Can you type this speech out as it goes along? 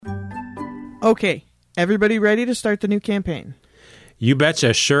Okay, everybody ready to start the new campaign? You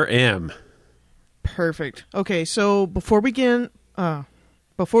betcha, sure am. Perfect. Okay, so before we begin, I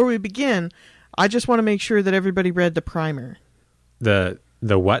just want to make sure that everybody read the primer. The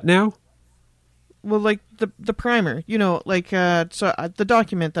what now? Well, like the primer, the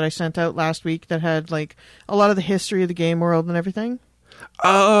document that I sent out last week that had like a lot of the history of the game world and everything.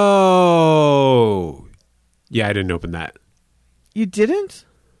 Oh, yeah, I didn't open that. You didn't?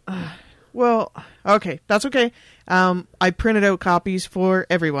 Well, okay, that's okay. I printed out copies for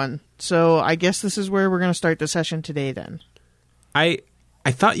everyone, so I guess this is where we're going to start the session today then. I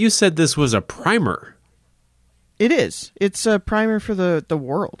thought you said this was a primer. It is. It's a primer for the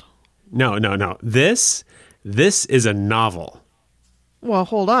world. No. This is a novel. Well,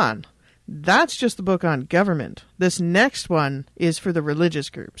 hold on. That's just the book on government. This next one is for the religious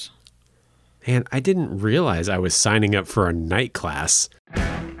groups. Man, I didn't realize I was signing up for a night class.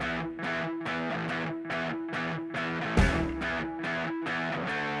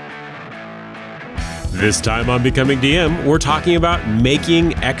 This time on Becoming DM, we're talking about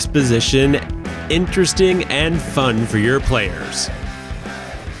making Exposition interesting and fun for your players.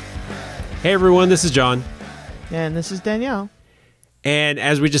 Hey everyone, this is John. And this is Danielle. And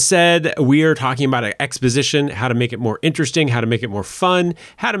as we just said, we are talking about Exposition, how to make it more interesting, how to make it more fun,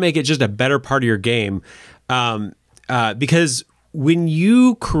 how to make it just a better part of your game. Because when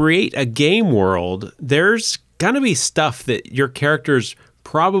you create a game world, there's going to be stuff that your characters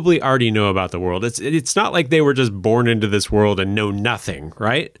probably already know about the world. It's not like they were just born into this world and know nothing,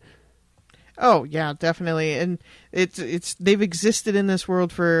 right? Oh yeah, definitely. And it's they've existed in this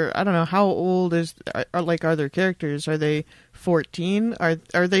world for, I don't know, how old are their characters? Are they 14?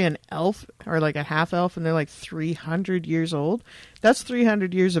 Are they an elf or like a half elf and they're like 300 years old? That's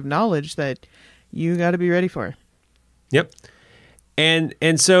 300 years of knowledge that you got to be ready for. Yep.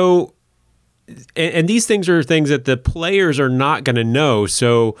 And so and these things are things that the players are not going to know.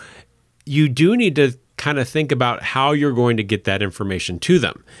 So you do need to kind of think about how you're going to get that information to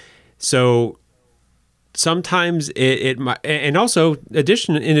them. So sometimes it might, and also in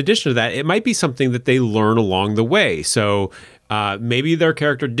addition to that, it might be something that they learn along the way. So maybe their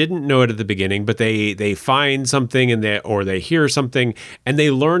character didn't know it at the beginning, but they find something or they hear something and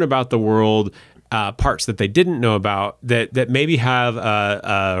they learn about the world, parts that they didn't know about that maybe have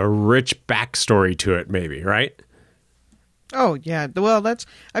a rich backstory to it, maybe, right? Oh, yeah. Well,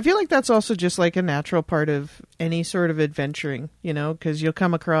 I feel like that's also just like a natural part of any sort of adventuring, because you'll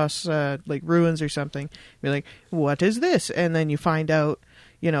come across like ruins or something. You're like, what is this? And then you find out,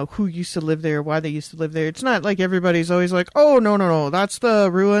 who used to live there, why they used to live there. It's not like everybody's always like, oh, no, that's the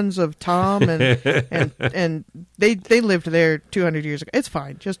ruins of Tom and they lived there 200 years ago. It's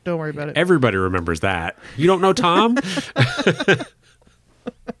fine. Just don't worry about it. Everybody remembers that. You don't know Tom?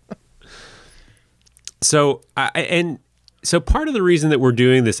 So part of the reason that we're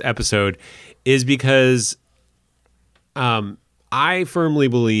doing this episode is because I firmly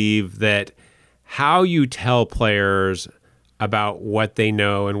believe that how you tell players about what they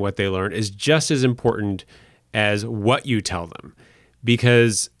know and what they learn is just as important as what you tell them.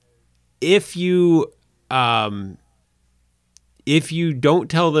 Because if you don't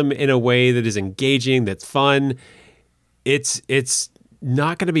tell them in a way that is engaging, that's fun, it's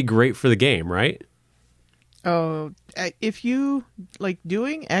not going to be great for the game, right? Oh, if you like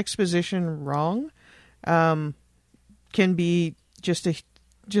doing exposition wrong, can be just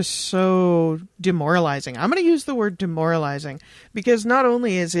so demoralizing. I'm going to use the word demoralizing because not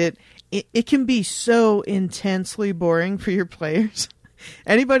only is it can be so intensely boring for your players.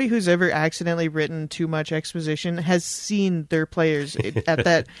 Anybody who's ever accidentally written too much exposition has seen their players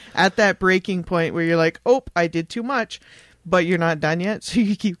at that breaking point where you're like, oh, I did too much, but you're not done yet, so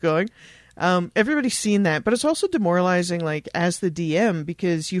you keep going. Everybody's seen that, but it's also demoralizing, like, as the DM,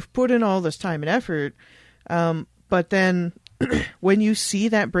 because you've put in all this time and effort, but then when you see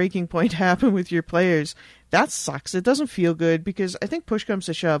that breaking point happen with your players, that sucks. It doesn't feel good, because I think push comes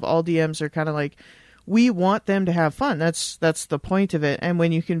to shove, all DMs are kind of like, we want them to have fun. That's the point of it. And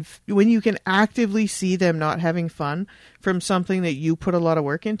when you can actively see them not having fun from something that you put a lot of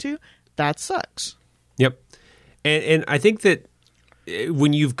work into, that sucks. Yep. And I think that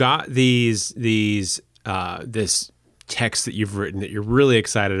when you've got this text that you've written that you're really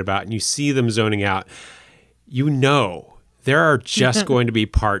excited about and you see them zoning out, there are just going to be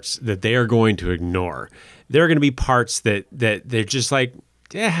parts that they are going to ignore. There are going to be parts that they're just like,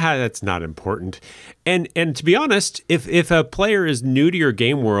 yeah, that's not important. And to be honest, if a player is new to your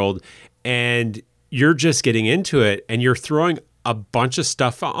game world and you're just getting into it and you're throwing a bunch of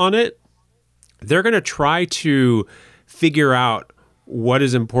stuff on it, they're going to try to figure out what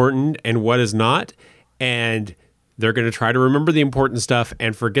is important and what is not. And they're going to try to remember the important stuff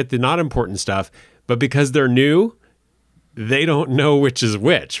and forget the not important stuff. But because they're new, they don't know which is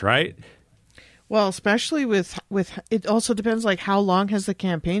which, right? Well, especially with it also depends, like, how long has the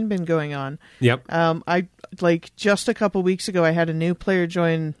campaign been going on? Yep. I like just a couple weeks ago, I had a new player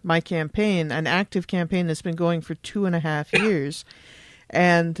join my campaign, an active campaign that's been going for 2.5 years,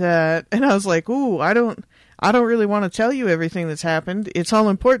 and I was like, ooh, I don't really want to tell you everything that's happened. It's all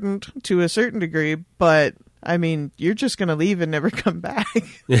important to a certain degree, but I mean, you're just going to leave and never come back.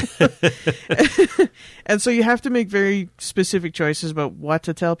 And so you have to make very specific choices about what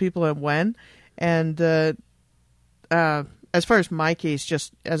to tell people and when. And as far as my case,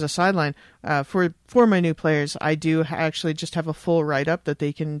 just as a sideline, for my new players, I do actually just have a full write-up that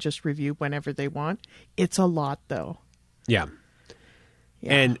they can just review whenever they want. It's a lot, though. Yeah.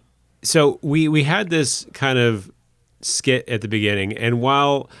 And so we had this kind of skit at the beginning, and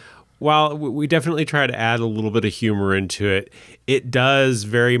while we definitely try to add a little bit of humor into it, it does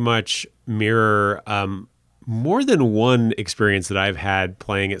very much mirror more than one experience that I've had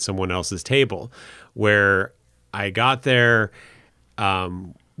playing at someone else's table, where I got there,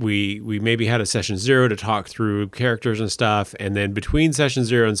 we maybe had a session 0 to talk through characters and stuff, and then between session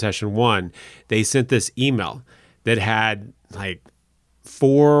 0 and session 1, they sent this email that had like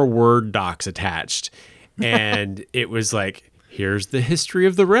 4 Word docs attached, and it was like, here's the history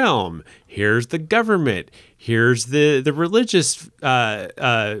of the realm, here's the government, here's the religious,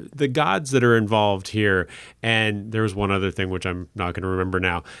 the gods that are involved here. And there was one other thing, which I'm not going to remember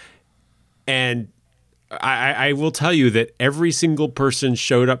now. And I will tell you that every single person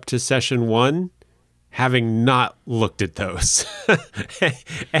showed up to session 1 having not looked at those.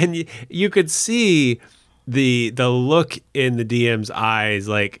 And you could see the look in the DM's eyes,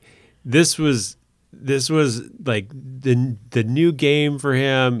 like this was like the new game for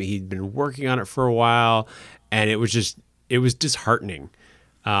him. He'd been working on it for a while, and it was disheartening,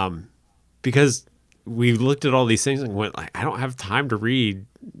 because we looked at all these things and went, like, I don't have time to read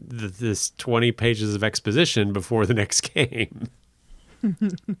this 20 pages of exposition before the next game.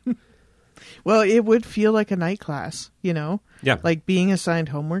 Well, it would feel like a night class, you know? Yeah. Like being assigned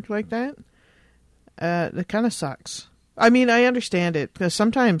homework like that. That kind of sucks. I mean, I understand it, because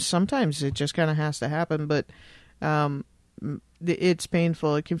sometimes it just kind of has to happen, but it's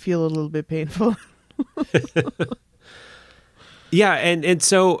painful. It can feel a little bit painful. Yeah, and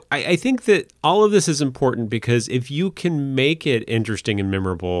so I think that all of this is important, because if you can make it interesting and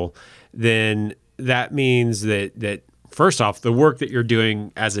memorable, then that means that first off, the work that you're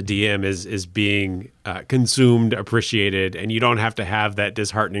doing as a DM is being consumed, appreciated, and you don't have to have that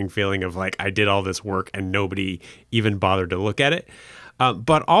disheartening feeling of like, I did all this work and nobody even bothered to look at it.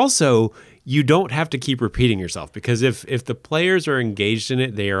 But also, you don't have to keep repeating yourself, because if the players are engaged in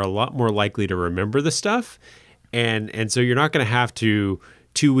it, they are a lot more likely to remember the stuff. And so you're not going to have to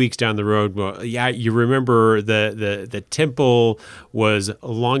 2 weeks down the road, well, yeah, you remember the temple was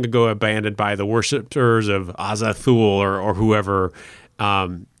long ago abandoned by the worshippers of Azathul or whoever.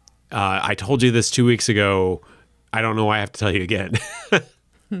 I told you this 2 weeks ago. I don't know why I have to tell you again.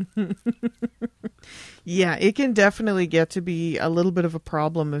 Yeah, it can definitely get to be a little bit of a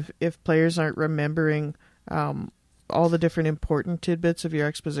problem if players aren't remembering all the different important tidbits of your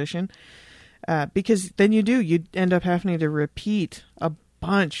exposition. Because then you end up having to repeat a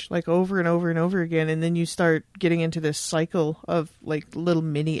bunch, like over and over and over again, and then you start getting into this cycle of like little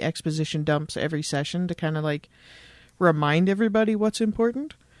mini exposition dumps every session to kind of like remind everybody what's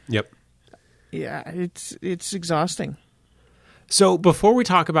important. Yep. Yeah, it's exhausting. So before we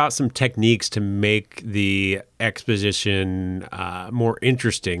talk about some techniques to make the exposition more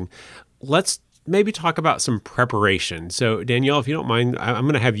interesting, let's maybe talk about some preparation. So Danielle, if you don't mind, I'm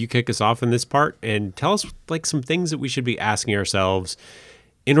going to have you kick us off in this part and tell us like some things that we should be asking ourselves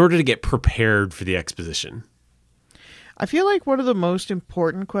in order to get prepared for the exposition. I feel like one of the most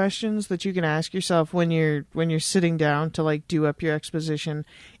important questions that you can ask yourself when you're sitting down to like do up your exposition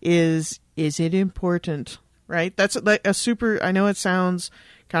is it important? Right? That's like a super, I know it sounds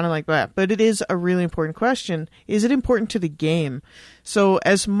kind of like that, but it is a really important question. Is it important to the game? So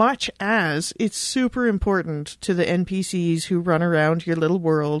as much as it's super important to the NPCs who run around your little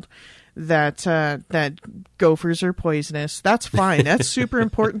world that gophers are poisonous, that's fine. That's super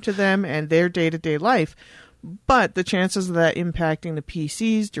important to them and their day-to-day life. But the chances of that impacting the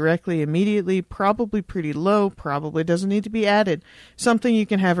PCs directly, immediately, probably pretty low, probably doesn't need to be added. Something you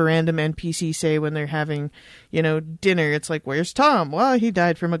can have a random NPC say when they're having, dinner. It's like, where's Tom? Well, he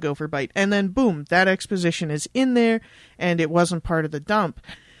died from a gopher bite. And then, boom, that exposition is in there, and it wasn't part of the dump.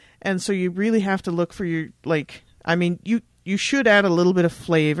 And so you really have to look for your, you should add a little bit of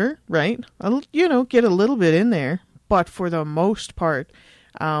flavor, right? Get a little bit in there. But for the most part,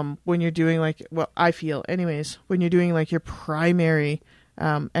 when you're doing I feel anyways, when you're doing like your primary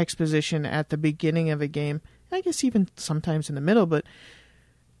exposition at the beginning of a game, I guess even sometimes in the middle, but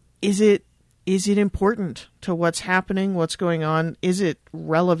is it important to what's happening, what's going on? Is it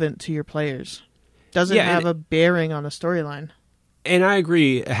relevant to your players? Does it have a bearing on the storyline? And I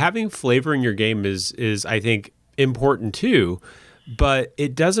agree. Having flavor in your game is I think important too, but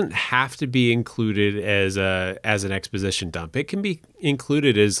it doesn't have to be included as an exposition dump. It can be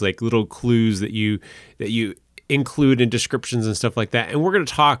included as like little clues that you include in descriptions and stuff like that. And we're going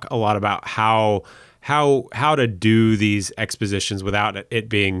to talk a lot about how to do these expositions without it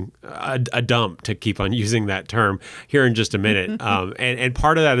being a dump, to keep on using that term here in just a minute. And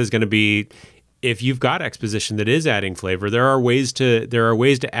part of that is going to be, if you've got exposition that is adding flavor, there are ways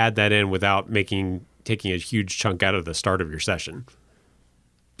to add that in without taking a huge chunk out of the start of your session.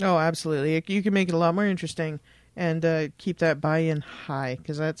 Oh, absolutely. You can make it a lot more interesting and keep that buy-in high,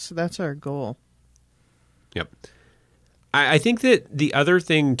 because that's our goal. Yep. I think that the other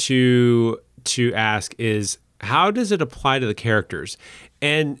thing to ask is, how does it apply to the characters?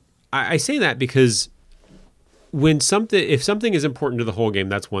 And I say that because if something is important to the whole game,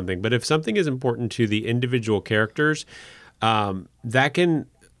 that's one thing. But if something is important to the individual characters, that can,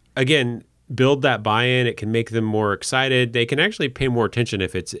 again, build that buy-in. It can make them more excited. They can actually pay more attention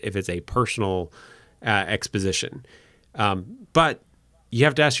if it's a personal exposition. But you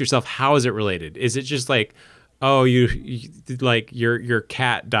have to ask yourself, how is it related? Is it just like, oh, you like your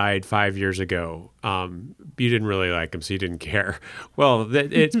cat died 5 years ago. You didn't really like him, so you didn't care. Well,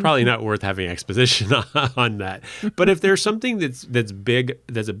 it's probably not worth having exposition on that. But if there's something that's big,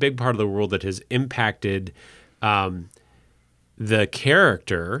 that's a big part of the world that has impacted the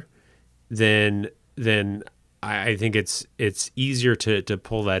character, then I think it's easier to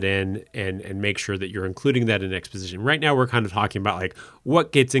pull that in and make sure that you're including that in exposition. Right now, we're kind of talking about like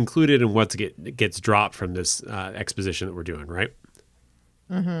what gets included and what gets dropped from this exposition that we're doing, right?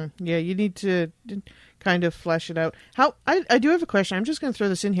 Mm-hmm. Yeah, you need to kind of flesh it out. I do have a question. I'm just going to throw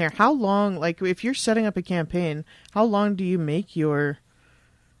this in here. How long, like if you're setting up a campaign, how long do you make your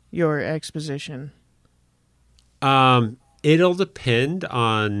exposition? It'll depend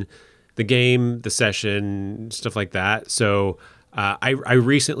on the game, the session, stuff like that. So I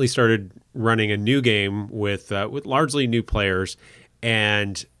recently started running a new game with largely new players,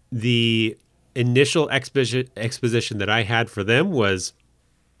 and the initial exposition that I had for them was,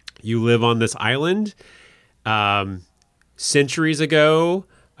 you live on this island. Centuries ago,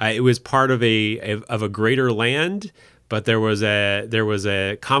 it was part of a greater land, but there was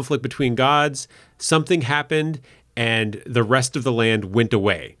a conflict between gods. Something happened, and the rest of the land went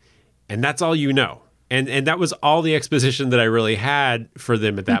away. And that's all you know. And that was all the exposition that I really had for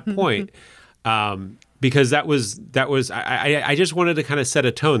them at that point. Because that was I just wanted to kind of set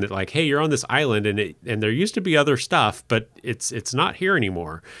a tone that like, hey, you're on this island and there used to be other stuff, but it's not here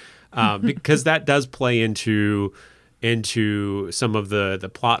anymore. Because that does play into some of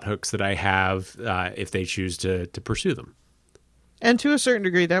the plot hooks that I have if they choose to pursue them. And to a certain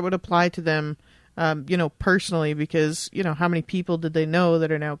degree, that would apply to them personally, because, how many people did they know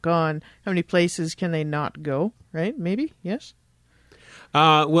that are now gone? How many places can they not go? Right? Maybe? Yes?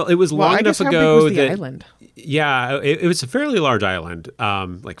 Well, it was long enough ago how big was the island? Yeah, it was a fairly large island,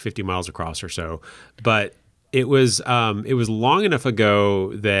 like 50 miles across or so. But it was long enough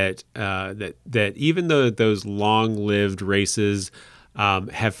ago that even though those long-lived races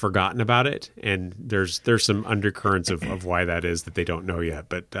have forgotten about it, and there's some undercurrents of why that is that they don't know yet.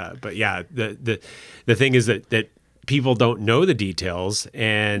 But yeah, the thing is that people don't know the details,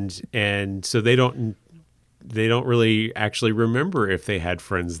 and so they don't really actually remember if they had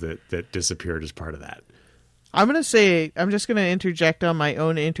friends that disappeared as part of that. I'm just going to interject on my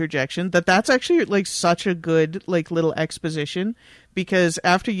own interjection that's actually like such a good like little exposition, because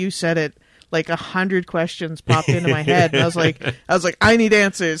after you said it, like 100 questions popped into my head, and I was like, I need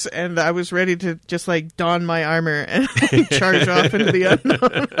answers, and I was ready to just like don my armor and charge off into the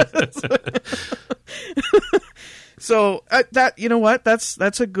unknown. So that, you know what, that's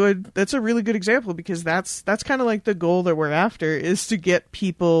a really good example, because that's kind of like the goal that we're after, is to get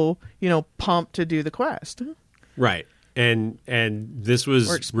people, pumped to do the quest. Right. And this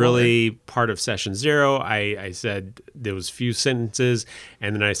was really part of session 0. I said there was few sentences,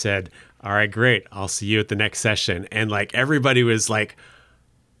 and then I said, all right, great, I'll see you at the next session. And like everybody was like,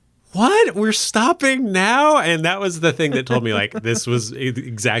 what? We're stopping now? And that was the thing that told me like this was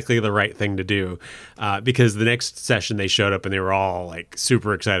exactly the right thing to do, because the next session they showed up and they were all like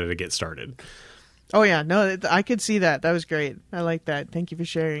super excited to get started. Oh yeah, no, I could see that. That was great. I like that. Thank you for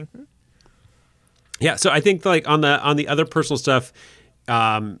sharing. Yeah, so I think like on the other personal stuff,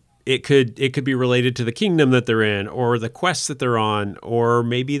 it could be related to the kingdom that they're in, or the quests that they're on, or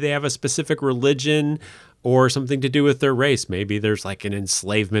maybe they have a specific religion, or something to do with their race. Maybe there's like an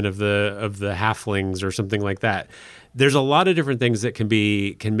enslavement of the halflings or something like that. There's a lot of different things that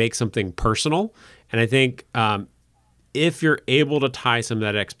can make something personal, and I think if you're able to tie some of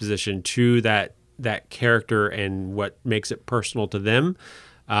that exposition to that character and what makes it personal to them,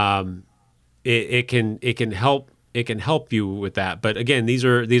 it can help you with that. But again, these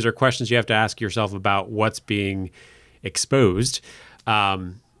are questions you have to ask yourself about what's being exposed,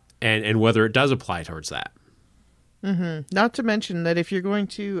 and whether it does apply towards that. Mm-hmm. Not to mention that if you're going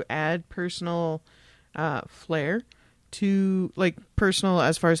to add personal flair to, like, personal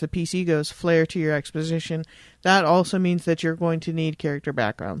as far as the PC goes, flair to your exposition, that also means that you're going to need character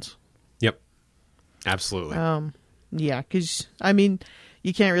backgrounds. Yep, absolutely. Yeah, because I mean,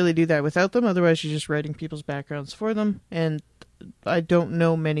 you can't really do that without them. Otherwise, you're just writing people's backgrounds for them, and I don't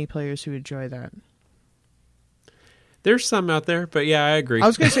know many players who enjoy that. There's some out there, but yeah, I agree. I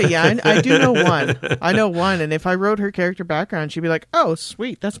was going to say, yeah, I do know one. I know one, and if I wrote her character background, she'd be like, "Oh,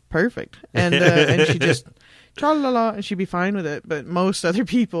 sweet, that's perfect," and she just tra-la-la, and she'd be fine with it. But most other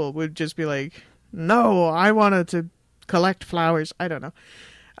people would just be like, "No, I wanted to collect flowers." I don't know.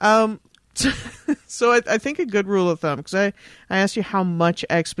 So I think a good rule of thumb, because I asked you how much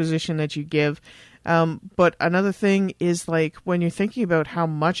exposition that you give, but another thing is, like, when you're thinking about how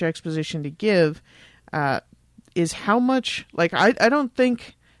much exposition to give, is how much, like, I don't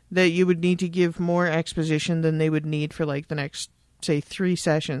think that you would need to give more exposition than they would need for, like, the next, say, 3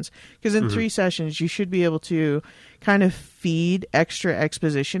 sessions. Because in 3 sessions, you should be able to kind of feed extra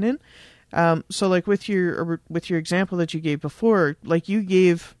exposition in. So, like, with your example that you gave before, like, you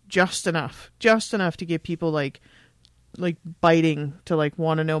gave just enough to get people, like biting to, like,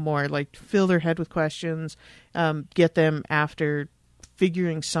 want to know more, like, fill their head with questions, get them after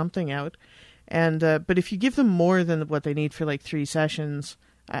figuring something out. And but if you give them more than what they need for, like, 3 sessions,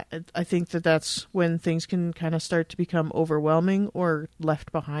 I think that's when things can kind of start to become overwhelming or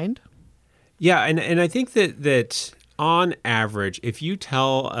left behind. Yeah, and I think that on average, if you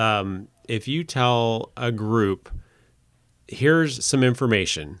tell a group, here's some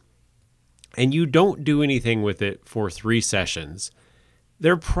information, and you don't do anything with it for 3 sessions,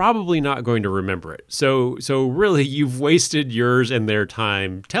 they're probably not going to remember it. So really, you've wasted yours and their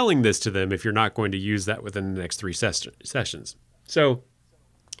time telling this to them if you're not going to use that within the next 3 sessions. So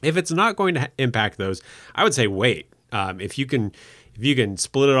if it's not going to impact those, I would say wait. If you can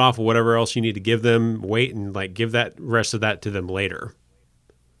split it off of whatever else you need to give them, wait and, like, give that rest of that to them later.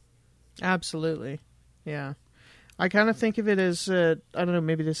 Absolutely. Yeah. I kind of think of it as, I don't know,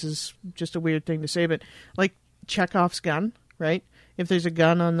 maybe this is just a weird thing to say, but like Chekhov's gun, right? If there's a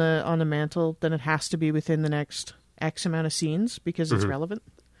gun on the mantle, then it has to be within the next X amount of scenes because it's relevant.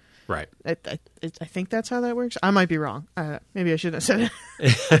 Right. I think that's how that works. I might be wrong. Maybe I shouldn't have said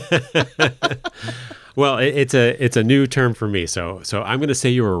it. Well, it's a new term for me, so I'm going to say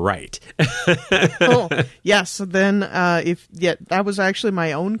you were right. Oh, yes. Then that was actually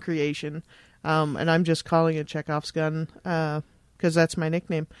my own creation, and I'm just calling it Chekhov's gun because that's my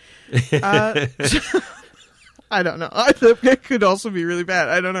nickname. I don't know. It could also be really bad.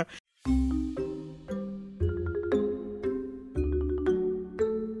 I don't know.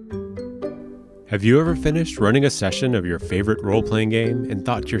 Have you ever finished running a session of your favorite role-playing game and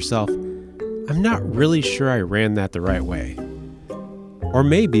thought to yourself, I'm not really sure I ran that the right way? Or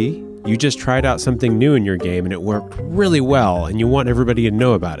maybe you just tried out something new in your game and it worked really well and you want everybody to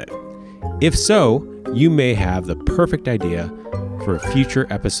know about it. If so, you may have the perfect idea for a future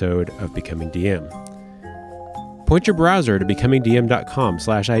episode of Becoming DM. Point your browser to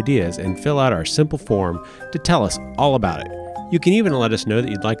becomingdm.com/ideas and fill out our simple form to tell us all about it. You can even let us know that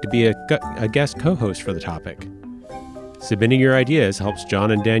you'd like to be a guest co-host for the topic. Submitting your ideas helps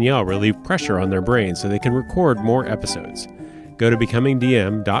John and Danielle relieve pressure on their brains so they can record more episodes. Go to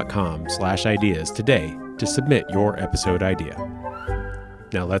becomingdm.com/ideas today to submit your episode idea.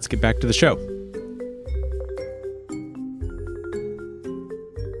 Now let's get back to the show.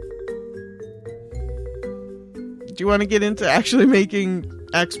 Do you want to get into actually making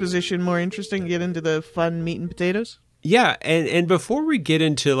exposition more interesting? Get into the fun meat and potatoes? Yeah, and before we get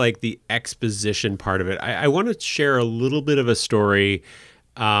into, like, the exposition part of it, I want to share a little bit of a story,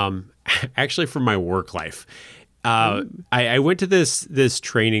 actually from my work life. I went to this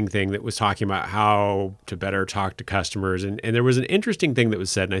training thing that was talking about how to better talk to customers, and there was an interesting thing that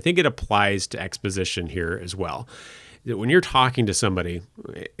was said, and I think it applies to exposition here as well. that when you're talking to somebody,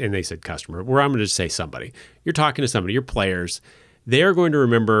 and they said customer, where I'm going to just say somebody, you're talking to somebody, your players, they are going to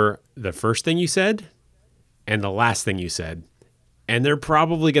remember the first thing you said and the last thing you said, and they're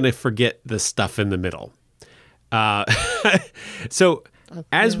probably going to forget the stuff in the middle. So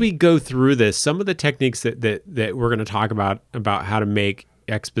as we go through this, some of the techniques that we're going to talk about how to make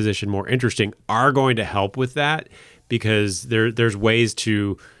exposition more interesting are going to help with that, because there's ways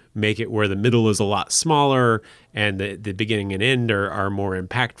to make it where the middle is a lot smaller and the beginning and end are more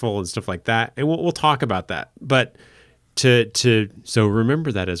impactful and stuff like that. And we'll talk about that. But so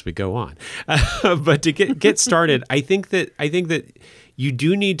remember that as we go on. But to get started, I think that you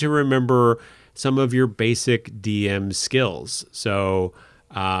do need to remember some of your basic DM skills. So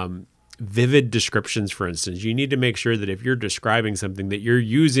vivid descriptions, for instance. You need to make sure that if you're describing something, that you're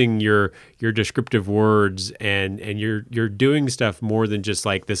using your descriptive words and you're doing stuff more than just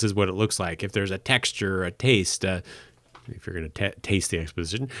like, this is what it looks like. If there's a texture, a taste, if you're going to taste the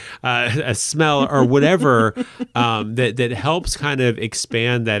exposition, a smell or whatever, that helps kind of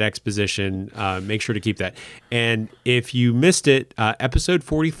expand that exposition. Make sure to keep that. And if you missed it, episode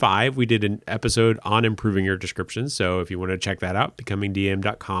 45, we did an episode on improving your descriptions. So if you want to check that out,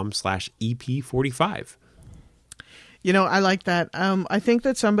 becomingdm.com/EP45. I like that. I think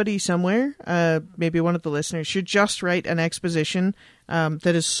that somebody somewhere, maybe one of the listeners, should just write an exposition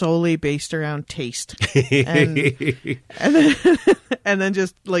that is solely based around taste, and then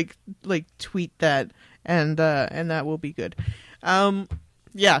just like tweet that, and that will be good.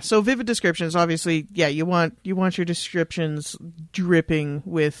 So vivid descriptions, obviously, you want your descriptions dripping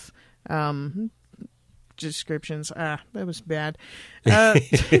with descriptions. That was bad.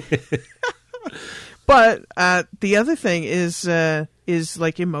 But the other thing is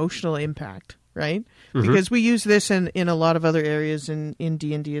like emotional impact, right? Mm-hmm. Because we use this in a lot of other areas in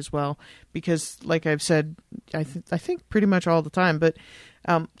D&D as well. Because, like I've said, I think pretty much all the time, but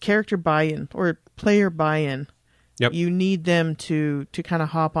character buy-in or player buy-in, yep. You need them to kind of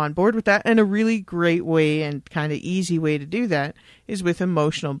hop on board with that. And a really great way and kind of easy way to do that is with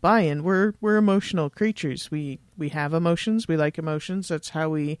emotional buy-in. We're emotional creatures. We have emotions. We like emotions. That's how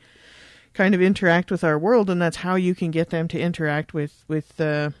we kind of interact with our world, and that's how you can get them to interact with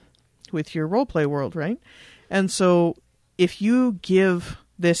your roleplay world, right? And so if you give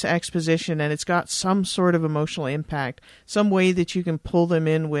this exposition and it's got some sort of emotional impact, some way that you can pull them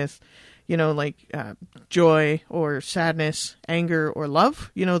in with, joy or sadness, anger or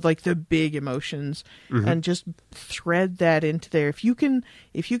love, like the big emotions, mm-hmm. and just thread that into there. If you can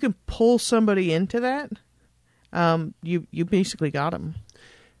pull somebody into that, you basically got them.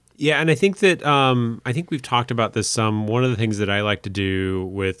 Yeah, and I think that I think we've talked about this some. One of the things that I like to do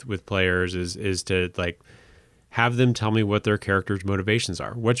with players is to like have them tell me what their character's motivations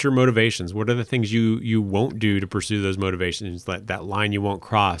are. What's your motivations? What are the things you won't do to pursue those motivations? That line you won't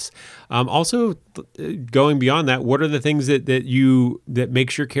cross. Also, going beyond that, what are the things that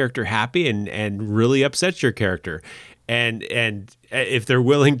makes your character happy and really upsets your character? And if they're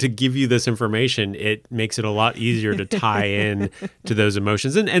willing to give you this information, it makes it a lot easier to tie in to those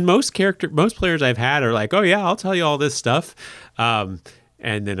emotions. And most players I've had are like, oh yeah, I'll tell you all this stuff. And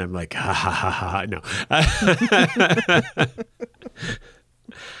then I'm like, ha ha ha ha, no.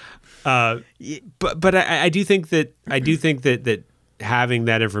 But I do think that having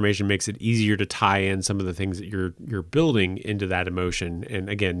that information makes it easier to tie in some of the things that you're building into that emotion, and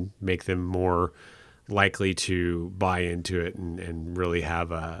again, make them more likely to buy into it and really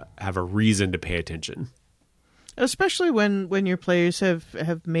have a reason to pay attention. Especially when your players have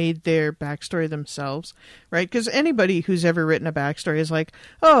made their backstory themselves, right? Because anybody who's ever written a backstory is like,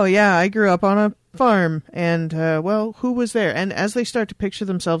 oh yeah, I grew up on a farm, and well, who was there? And as they start to picture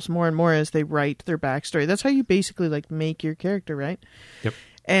themselves more and more as they write their backstory, that's how you basically like make your character, right? Yep.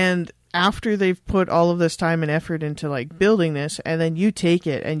 And after they've put all of this time and effort into like building this, and then you take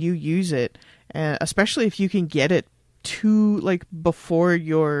it and you use it, especially if you can get it to like before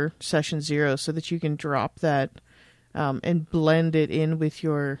your session 0 so that you can drop that and blend it in with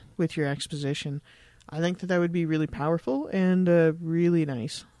your exposition. I think that would be really powerful and really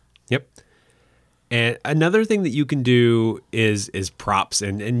nice. Yep. And another thing that you can do is props,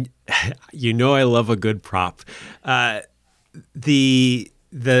 and I love a good prop. The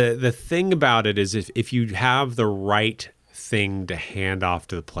thing about it is if you have the right thing to hand off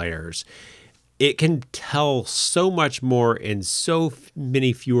to the players, it can tell so much more in so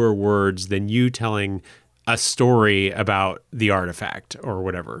many fewer words than you telling a story about the artifact or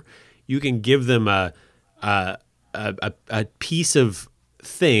whatever. You can give them a piece of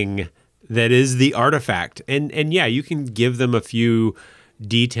thing that is the artifact, and yeah, you can give them a few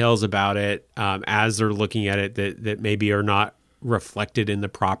details about it as they're looking at it that maybe are not reflected in the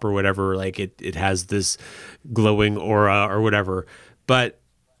prop or whatever. Like it has this glowing aura or whatever. But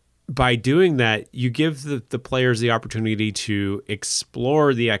by doing that, you give the players the opportunity to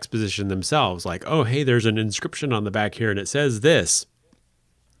explore the exposition themselves. Like, oh, hey, there's an inscription on the back here and it says this.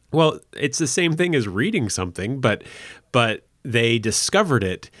 Well, it's the same thing as reading something, but they discovered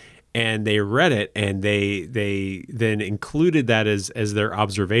it and they read it and they then included that as their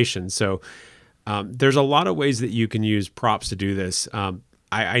observation. So there's a lot of ways that you can use props to do this.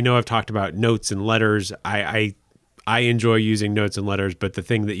 I know I've talked about notes and letters. I enjoy using notes and letters, but the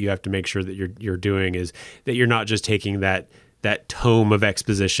thing that you have to make sure that you're doing is that you're not just taking that tome of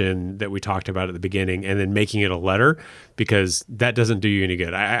exposition that we talked about at the beginning and then making it a letter, because that doesn't do you any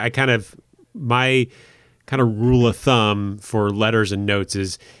good. My kind of rule of thumb for letters and notes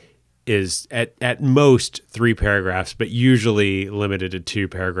is at most 3 paragraphs, but usually limited to 2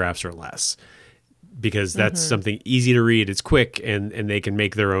 paragraphs or less, because that's something easy to read. It's quick, and they can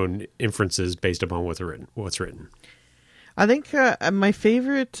make their own inferences based upon what's written. I think my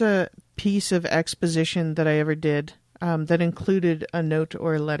favorite piece of exposition that I ever did that included a note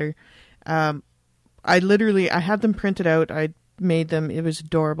or a letter, I had them printed out. I made them. It was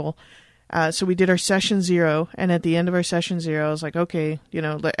adorable. So we did our session 0, and at the end of our session 0, I was like, okay,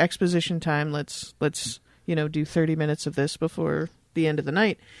 exposition time. Let's do 30 minutes of this before the end of the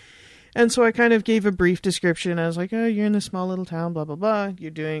night. And so I kind of gave a brief description. I was like, oh, you're in a small little town, blah, blah, blah.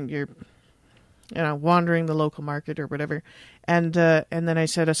 You're wandering the local market or whatever. And then I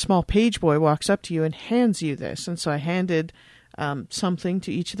said, a small page boy walks up to you and hands you this. And so I handed something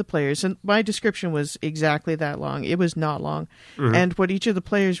to each of the players. And my description was exactly that long. It was not long. Mm-hmm. And what each of the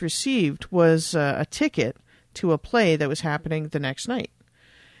players received was a ticket to a play that was happening the next night.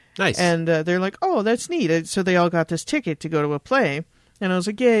 Nice. And they're like, oh, that's neat. So they all got this ticket to go to a play. And I was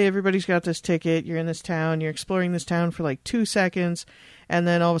like, yay, everybody's got this ticket. You're in this town. You're exploring this town for like 2 seconds. And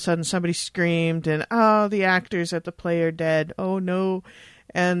then all of a sudden somebody screamed and, oh, the actors at the play are dead. Oh, no.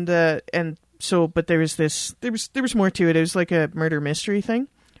 And so, but there was more to it. It was like a murder mystery thing.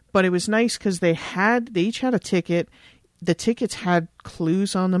 But it was nice because they each had a ticket. The tickets had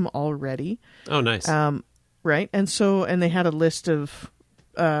clues on them already. Oh, nice. Right. And they had a list of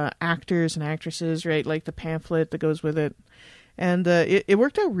actors and actresses, right? Like the pamphlet that goes with it. And it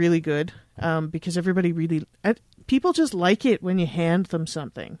worked out really good because everybody people just like it when you hand them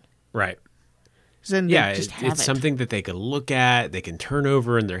something. Right. Then it's something that they can look at, they can turn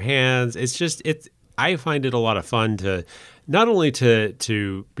over in their hands. I find it a lot of fun to not only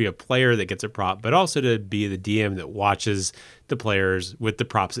to be a player that gets a prop, but also to be the DM that watches the players with the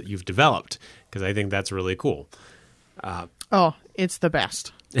props that you've developed, because I think that's really cool. It's the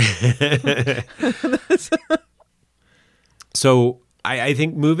best. So I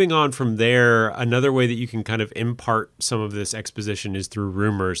think moving on from there, another way that you can kind of impart some of this exposition is through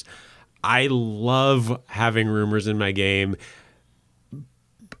rumors. I love having rumors in my game,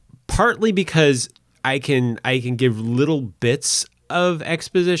 partly because I can give little bits of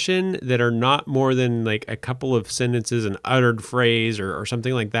exposition that are not more than like a couple of sentences, an uttered phrase or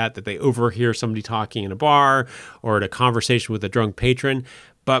something like that they overhear somebody talking in a bar or at a conversation with a drunk patron.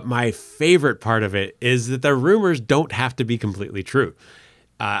 But my favorite part of it is that the rumors don't have to be completely true.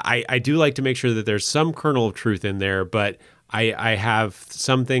 I do like to make sure that there's some kernel of truth in there, but I have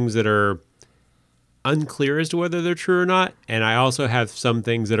some things that are unclear as to whether they're true or not. And I also have some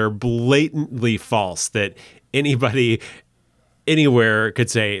things that are blatantly false that anybody anywhere could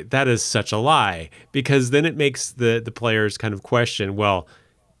say, that is such a lie. Because then it makes the players kind of question, well,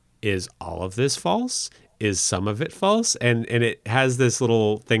 is all of this false? Is some of it false? And it has this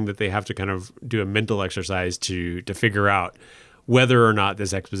little thing that they have to kind of do a mental exercise to figure out whether or not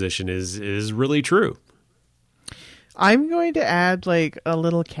this exposition is really true. I'm going to add like a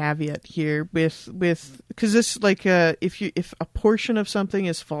little caveat here with because this like if a portion of something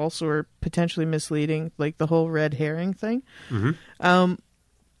is false or potentially misleading, like the whole red herring thing. Mm-hmm.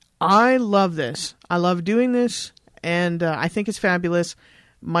 I love this. I love doing this, and I think it's fabulous.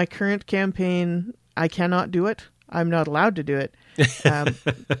 My current campaign, I cannot do it. I'm not allowed to do it.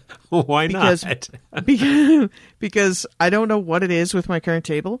 Why not? Because I don't know what it is with my current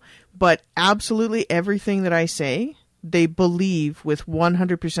table, but absolutely everything that I say, they believe with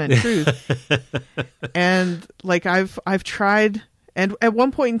 100% truth. And like I've tried, and at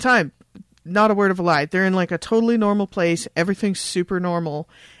one point in time, not a word of a lie, they're in like a totally normal place. Everything's super normal.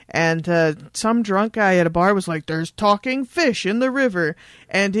 And some drunk guy at a bar was like, there's talking fish in the river.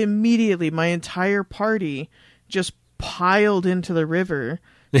 And immediately my entire party just piled into the river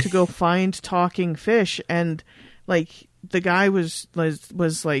to go find talking fish. And like the guy was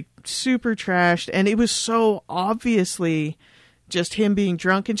like super trashed, and it was so obviously just him being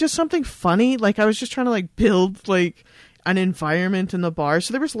drunk and just something funny. Like I was just trying to like build like an environment in the bar.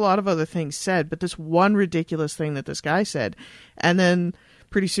 So there was a lot of other things said, but this one ridiculous thing that this guy said. And then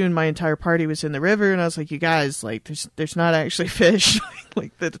pretty soon my entire party was in the river, and I was like, you guys, like there's not actually fish.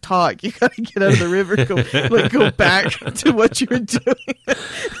 Like the talk, you gotta get out of the river, go back to what you were doing.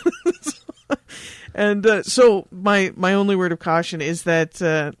 And so my only word of caution is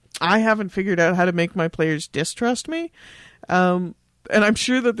that I haven't figured out how to make my players distrust me. And I'm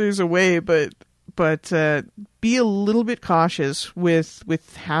sure that there's a way, but be a little bit cautious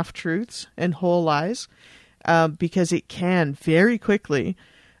with half-truths and whole lies, because it can very quickly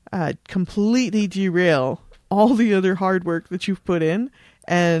completely derail all the other hard work that you've put in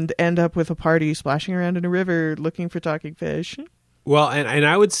and end up with a party splashing around in a river looking for talking fish. Well, and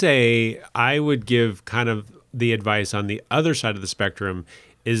I would say I would give kind of the advice on the other side of the spectrum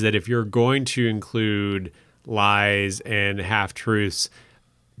is that if you're going to include lies and half-truths,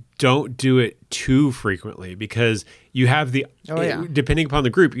 don't do it too frequently, because you have depending upon the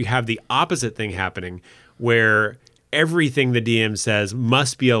group, you have the opposite thing happening where everything the DM says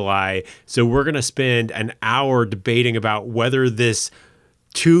must be a lie. So we're going to spend an hour debating about whether this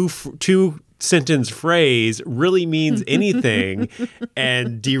two sentence phrase really means anything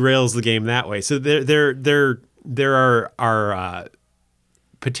and derails the game that way. So there are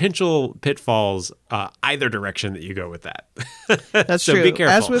potential pitfalls either direction that you go with that. That's so true. Be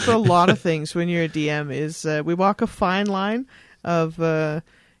careful. As with a lot of things when you're a DM, is we walk a fine line of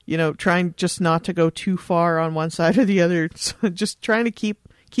trying just not to go too far on one side or the other. So just trying to keep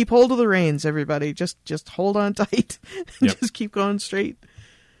hold of the reins, everybody. Just hold on tight. Yep. Just keep going straight.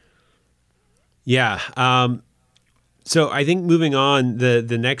 Yeah. So I think moving on,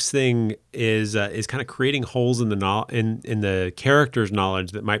 the next thing is kind of creating holes in the character's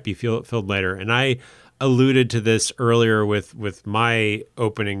knowledge that might be filled later. And I alluded to this earlier with my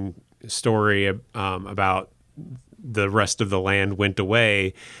opening story about the rest of the land went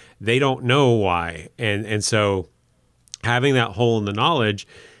away. They don't know why, and so having that hole in the knowledge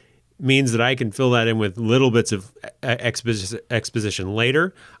means that I can fill that in with little bits of exposition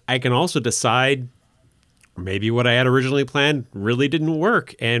later. I can also decide maybe what I had originally planned really didn't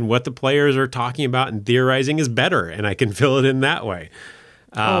work, and what the players are talking about and theorizing is better, and I can fill it in that way.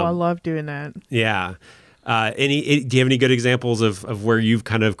 I love doing that. Yeah. Do you have any good examples of where you've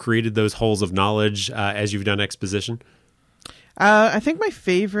kind of created those holes of knowledge as you've done exposition? I think my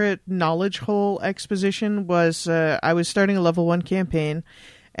favorite knowledge hole exposition was I was starting a level 1 campaign,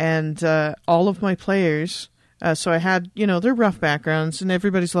 and all of my players, so I had, their rough backgrounds, and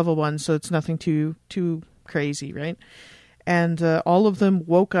everybody's level 1, so it's nothing too crazy, right? And all of them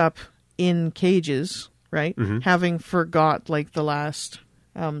woke up in cages, right? Mm-hmm. Having forgot like the last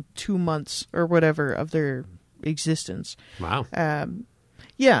 2 months or whatever of their existence. Wow.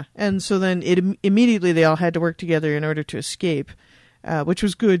 Yeah, and so then immediately they all had to work together in order to escape, which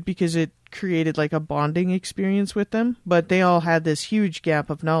was good because it created like a bonding experience with them. But they all had this huge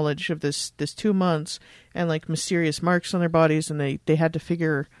gap of knowledge of this 2 months and like mysterious marks on their bodies, and they had to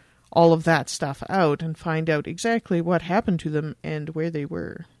figure all of that stuff out and find out exactly what happened to them and where they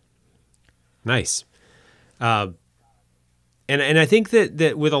were. Nice. And I think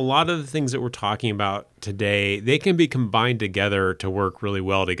that with a lot of the things that we're talking about today, they can be combined together to work really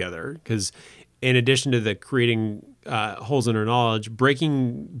well together. Because in addition to the creating holes in our knowledge,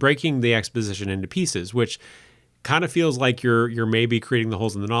 breaking the exposition into pieces, which kind of feels like you're maybe creating the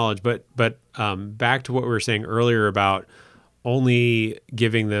holes in the knowledge, but back to what we were saying earlier about only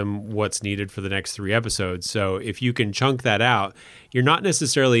giving them what's needed for the next 3 episodes. So if you can chunk that out, you're not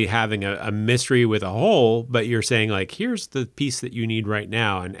necessarily having a mystery with a hole, but you're saying like, here's the piece that you need right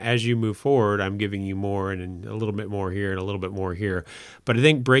now. And as you move forward, I'm giving you more and a little bit more here and a little bit more here. But I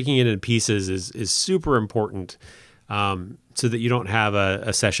think breaking it into pieces is super important, so that you don't have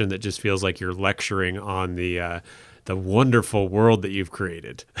a session that just feels like you're lecturing on the wonderful world that you've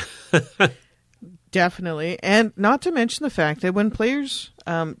created. Definitely. And not to mention the fact that when players,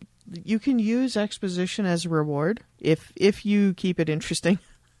 you can use exposition as a reward if you keep it interesting.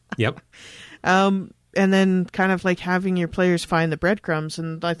 Yep. And then kind of like having your players find the breadcrumbs.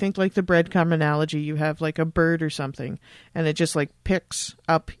 And I think like the breadcrumb analogy, you have like a bird or something, and it just like picks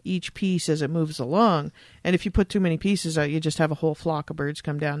up each piece as it moves along. And if you put too many pieces out, you just have a whole flock of birds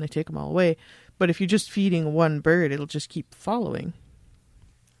come down, they take them all away. But if you're just feeding one bird, it'll just keep following.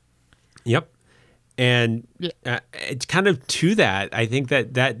 Yep. And it's kind of to that, I think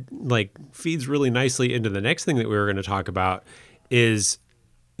that like feeds really nicely into the next thing that we were going to talk about is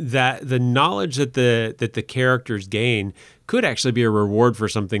that the knowledge that the characters gain could actually be a reward for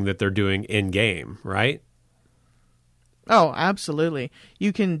something that they're doing in game, right? Oh, absolutely.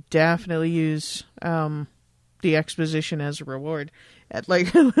 You can definitely use the exposition as a reward.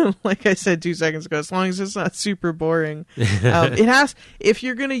 Like like I said 2 seconds ago, as long as it's not super boring. It has. If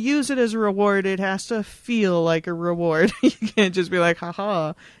you're going to use it as a reward, it has to feel like a reward. You can't just be like,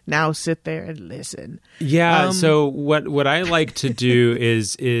 haha, now sit there and listen. Yeah, so what I like to do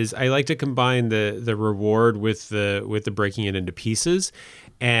is I like to combine the reward with the breaking it into pieces,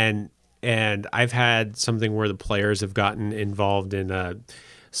 and I've had something where the players have gotten involved in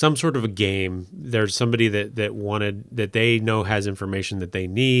some sort of a game. There's somebody that they know has information that they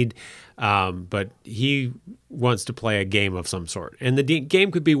need, but he wants to play a game of some sort, and the game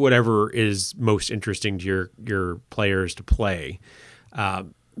could be whatever is most interesting to your players to play,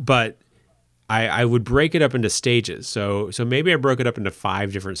 but I would break it up into stages. So maybe I broke it up into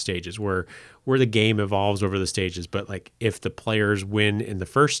 5 different stages where the game evolves over the stages. But like if the players win in the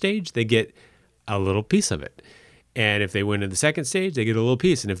first stage, they get a little piece of it. And if they win in the second stage, they get a little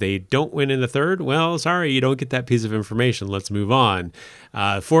piece. And if they don't win in the third, well, sorry, you don't get that piece of information. Let's move on.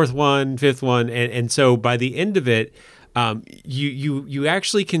 Fourth one, fifth one. And so by the end of it, you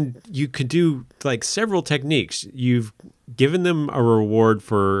actually can do like several techniques. You've given them a reward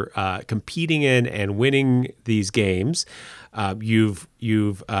for competing in and winning these games. You've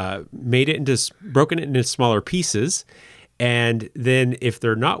made it broken it into smaller pieces. And then if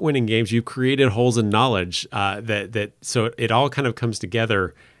they're not winning games, you've created holes in knowledge so it all kind of comes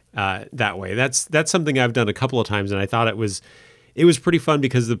together that way. That's something I've done a couple of times, and I thought it was pretty fun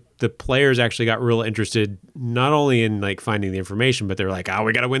because the players actually got real interested, not only in like finding the information, but they're like, oh,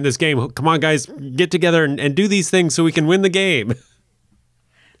 we got to win this game. Come on, guys, get together and do these things so we can win the game.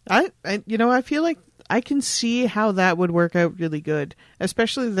 I feel like I can see how that would work out really good,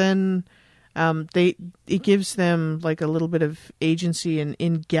 especially then. It gives them like a little bit of agency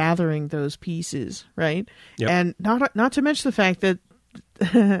in gathering those pieces, right? Yep. And not to mention the fact that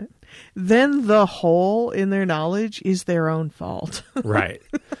then the hole in their knowledge is their own fault, right?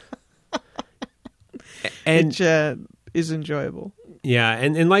 And which is enjoyable. Yeah,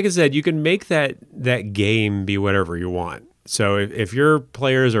 and like I said, you can make that game be whatever you want. So if your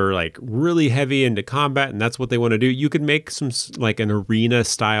players are like really heavy into combat and that's what they want to do, you could make some like an arena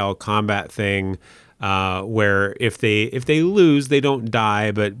style combat thing where if they lose, they don't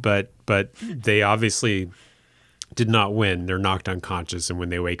die, but they obviously did not win. They're knocked unconscious, and when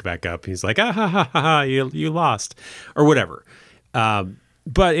they wake back up, he's like, ah ha ha ha, ha you lost, or whatever.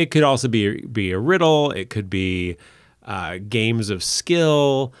 But it could also be a riddle. It could be games of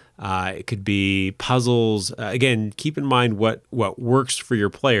skill. It could be puzzles. Again, keep in mind what works for your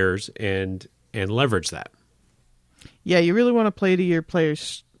players and leverage that. Yeah, you really want to play to your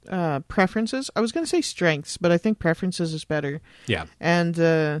players' preferences. I was going to say strengths, but I think preferences is better. Yeah.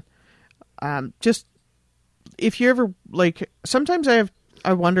 And just if you ever like, sometimes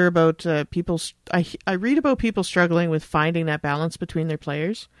I wonder about people. I read about people struggling with finding that balance between their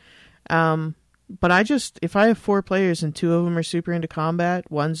players. But if I have 4 players and 2 of them are super into combat,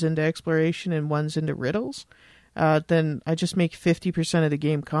 one's into exploration and one's into riddles, then I just make 50% of the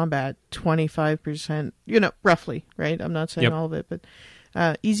game combat, 25%, roughly, right? I'm not saying all of it, but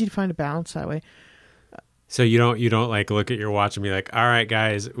easy to find a balance that way. So you don't like look at your watch and be like, all right,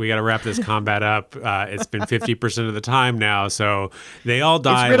 guys, we got to wrap this combat up. It's been 50% of the time now, so they all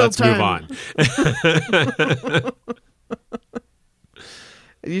die. Let's move on.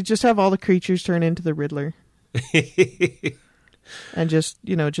 You just have all the creatures turn into the Riddler. And just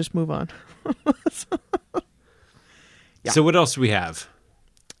move on. Yeah. So what else do we have?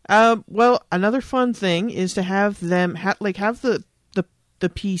 Well, another fun thing is to have them have the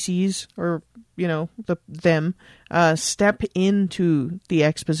PCs or them step into the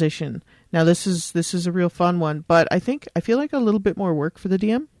exposition. Now this is a real fun one, but I feel like a little bit more work for the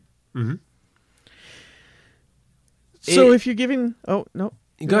DM. Mm-hmm. So if you're giving,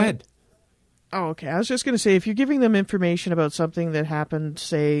 Go ahead. Oh, okay. I was just going to say, if you're giving them information about something that happened,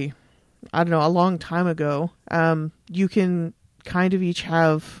 say, I don't know, a long time ago, you can kind of each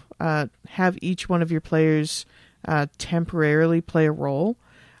have each one of your players temporarily play a role.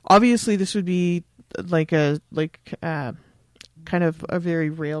 Obviously, this would be kind of a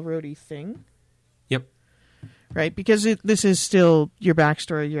very railroady thing. Yep. Right? Because this is still your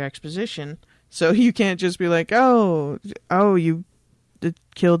backstory, your exposition. So you can't just be like, oh, you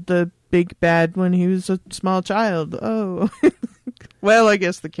killed the big bad when he was a small child. Oh, well, I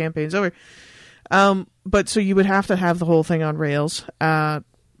guess the campaign's over. But so you would have to have the whole thing on rails.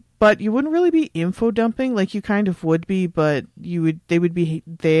 but you wouldn't really be info dumping. Like, you kind of would be, but they would be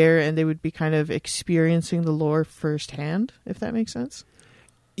there and they would be kind of experiencing the lore firsthand, if that makes sense.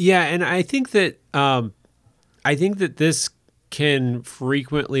 Yeah, and I think that this can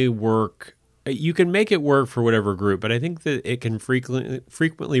frequently work. You can make it work for whatever group, but I think that it can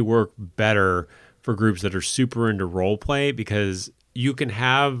frequently work better for groups that are super into role play, because you can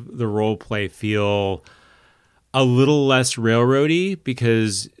have the role play feel a little less railroady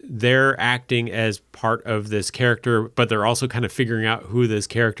because they're acting as part of this character, but they're also kind of figuring out who this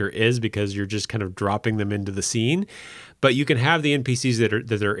character is because you're just kind of dropping them into the scene. But you can have the NPCs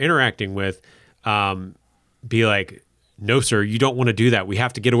that they're interacting with be like, no, sir, you don't want to do that. We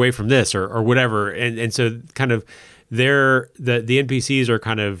have to get away from this or whatever. And so kind of the NPCs are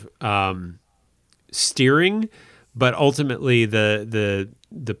kind of steering, but ultimately the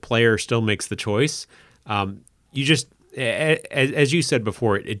player still makes the choice. You just, as you said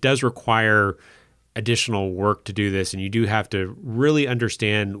before, it does require additional work to do this, and you do have to really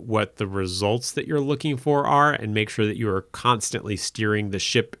understand what the results that you're looking for are and make sure that you are constantly steering the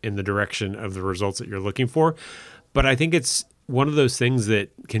ship in the direction of the results that you're looking for. But I think it's one of those things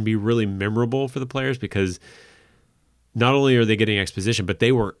that can be really memorable for the players, because not only are they getting exposition, but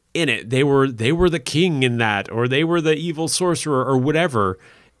they were in it. They were the king in that, or they were the evil sorcerer or whatever.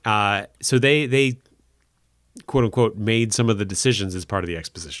 So they quote unquote made some of the decisions as part of the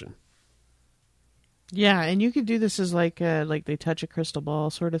exposition. Yeah, and you could do this as like they touch a crystal ball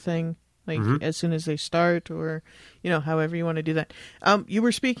sort of thing, like as soon as they start, or however you want to do that. You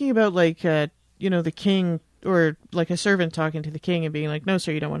were speaking about like the king, or like a servant talking to the king and being like, no,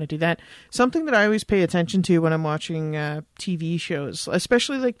 sir, you don't want to do that. Something that I always pay attention to when I'm watching TV shows,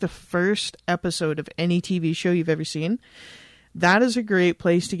 especially like the first episode of any TV show you've ever seen, that is a great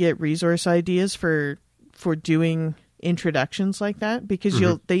place to get resource ideas for doing introductions like that, because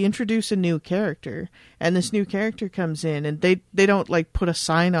they introduce a new character, and this new character comes in, and they don't like put a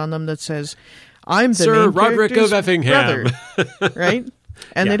sign on them that says, I'm the Sir main Roderick of Effingham, brother, right?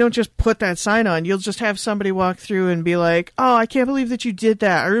 And they don't just put that sign on. You'll just have somebody walk through and be like, oh, I can't believe that you did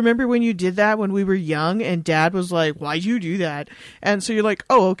that. I remember when you did that when we were young, and Dad was like, why'd you do that? And so you're like,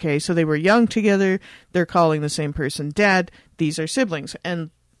 oh, okay, so they were young together. They're calling the same person Dad. These are siblings.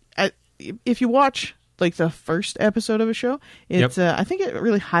 And if you watch like the first episode of a show, it's I think it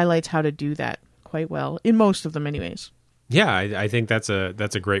really highlights how to do that quite well, in most of them anyways. Yeah, I think that's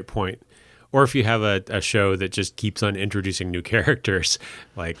a great point. Or if you have a show that just keeps on introducing new characters,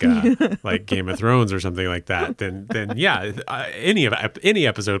 like like Game of Thrones or something like that, then yeah, any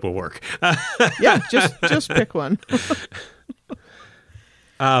episode will work. Yeah, just pick one.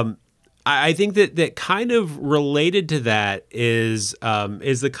 I think that kind of related to that is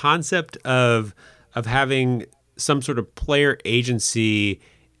the concept of having some sort of player agency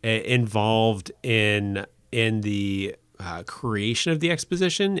involved in the creation of the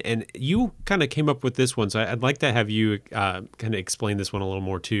exposition. And you kind of came up with this one, so I'd like to have you kind of explain this one a little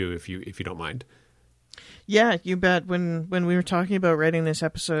more too, if you don't mind. Yeah, you bet. When we were talking about writing this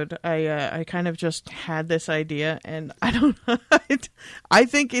episode, I kind of just had this idea, and I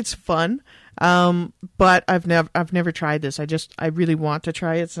think it's fun, but I've never tried this. I really want to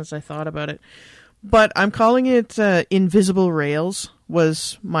try it since I thought about it. But I'm calling it invisible rails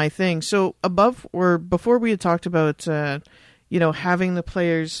was my thing. So before we had talked about having the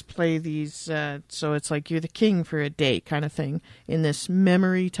players play these, so it's like you're the king for a day kind of thing in this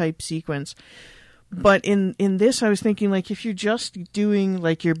memory type sequence. But in this, I was thinking, like, if you're just doing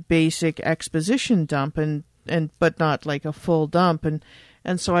like your basic exposition dump and but not like a full dump,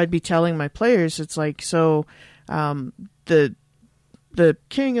 and so I'd be telling my players, it's like, so the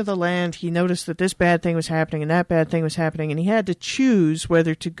king of the land, he noticed that this bad thing was happening and that bad thing was happening, and he had to choose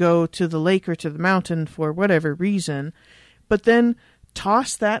whether to go to the lake or to the mountain for whatever reason. But then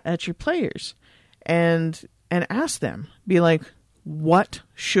toss that at your players and ask them, be like, what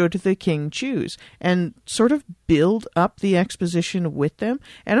should the king choose? And sort of build up the exposition with them.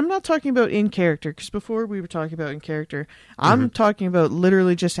 And I'm not talking about in character, because before we were talking about in character. I'm talking about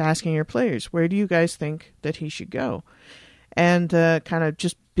literally just asking your players, where do you guys think that he should go? And kind of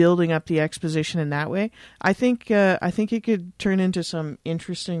just building up the exposition in that way. I think it could turn into some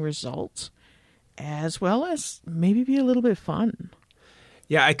interesting results, as well as maybe be a little bit fun.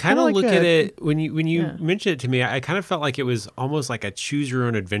 Yeah, I kind of look at it when you mentioned it to me. I kind of felt like it was almost like a choose your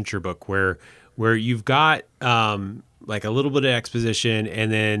own adventure book, where you've got like a little bit of exposition,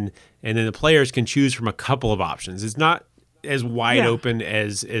 and then the players can choose from a couple of options. It's not as wide open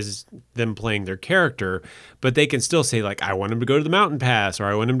as them playing their character, but they can still say, like, I want him to go to the mountain pass, or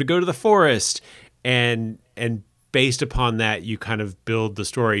I want him to go to the forest, and based upon that, you kind of build the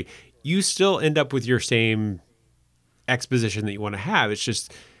story. You still end up with your same exposition that you want to have. It's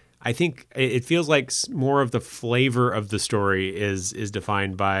just, I think it feels like more of the flavor of the story is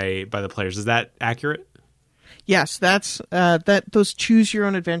defined by the players. Is that accurate? Yes, that's those choose your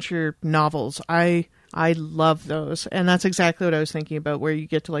own adventure novels. I love those, and that's exactly what I was thinking about. Where you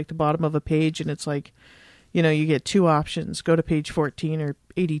get to like the bottom of a page, and it's like, you know, you get two options: go to page 14 or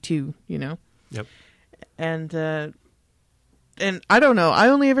 82. You know. Yep. And I don't know. I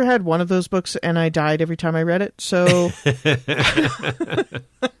only ever had one of those books, and I died every time I read it. So,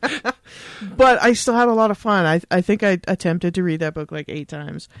 but I still had a lot of fun. I think I attempted to read that book like 8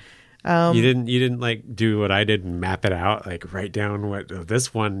 times. You didn't like do what I did and map it out, like write down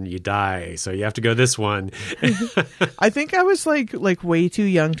this one you die, so you have to go this one. I think I was like way too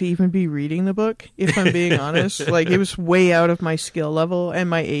young to even be reading the book, if I'm being honest. Like it was way out of my skill level and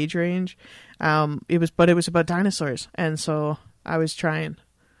my age range. It was about dinosaurs, and so I was trying.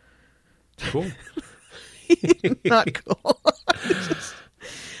 Cool. Not cool.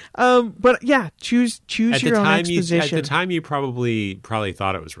 But yeah, choose your own exposition. At the time, you probably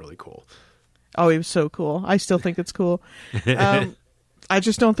thought it was really cool. Oh, it was so cool. I still think it's cool. I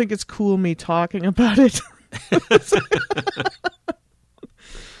just don't think it's cool me talking about it.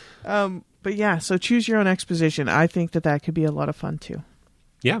 But yeah, so choose your own exposition. I think that could be a lot of fun too.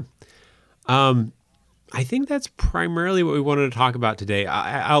 Yeah. I think that's primarily what we wanted to talk about today.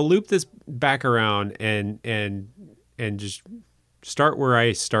 I'll loop this back around and just start where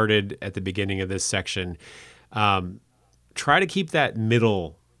I started at the beginning of this section. Try to keep that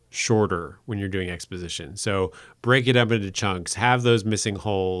middle shorter when you're doing exposition. So break it up into chunks, have those missing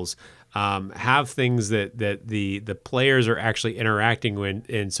holes, have things that the players are actually interacting with,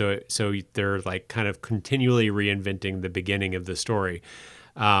 and so they're like kind of continually reinventing the beginning of the story.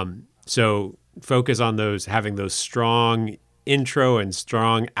 So focus on those, having those strong intro and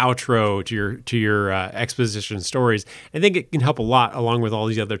strong outro to your exposition stories. I think it can help a lot, along with all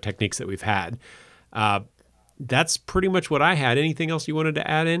these other techniques that we've had. That's pretty much what I had. Anything else you wanted to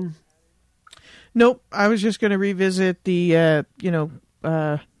add in? Nope. I was just going to revisit the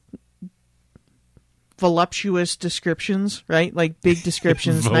voluptuous descriptions, right? Like big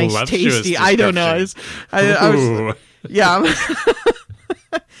descriptions, nice, tasty. I don't know. I was yeah.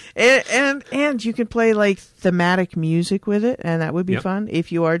 And you can play like thematic music with it, and that would be fun if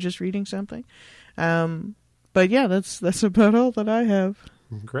you are just reading something. But yeah, that's about all that I have.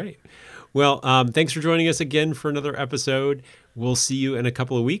 Great. Well, thanks for joining us again for another episode. We'll see you in a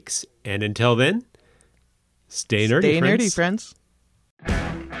couple of weeks, and until then, stay nerdy, stay friends. Nerdy, friends.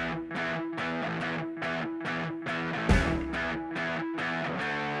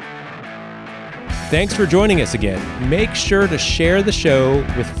 Thanks for joining us again. Make sure to share the show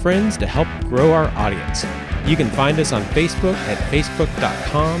with friends to help grow our audience. You can find us on Facebook at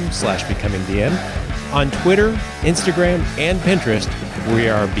facebook.com/becomingdm. On Twitter, Instagram, and Pinterest, we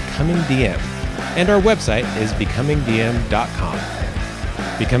are Becoming DM. And our website is becomingdm.com.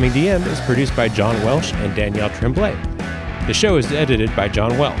 Becoming DM is produced by John Welsh and Danielle Tremblay. The show is edited by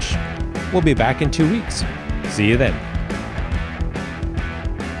John Welsh. We'll be back in 2 weeks. See you then.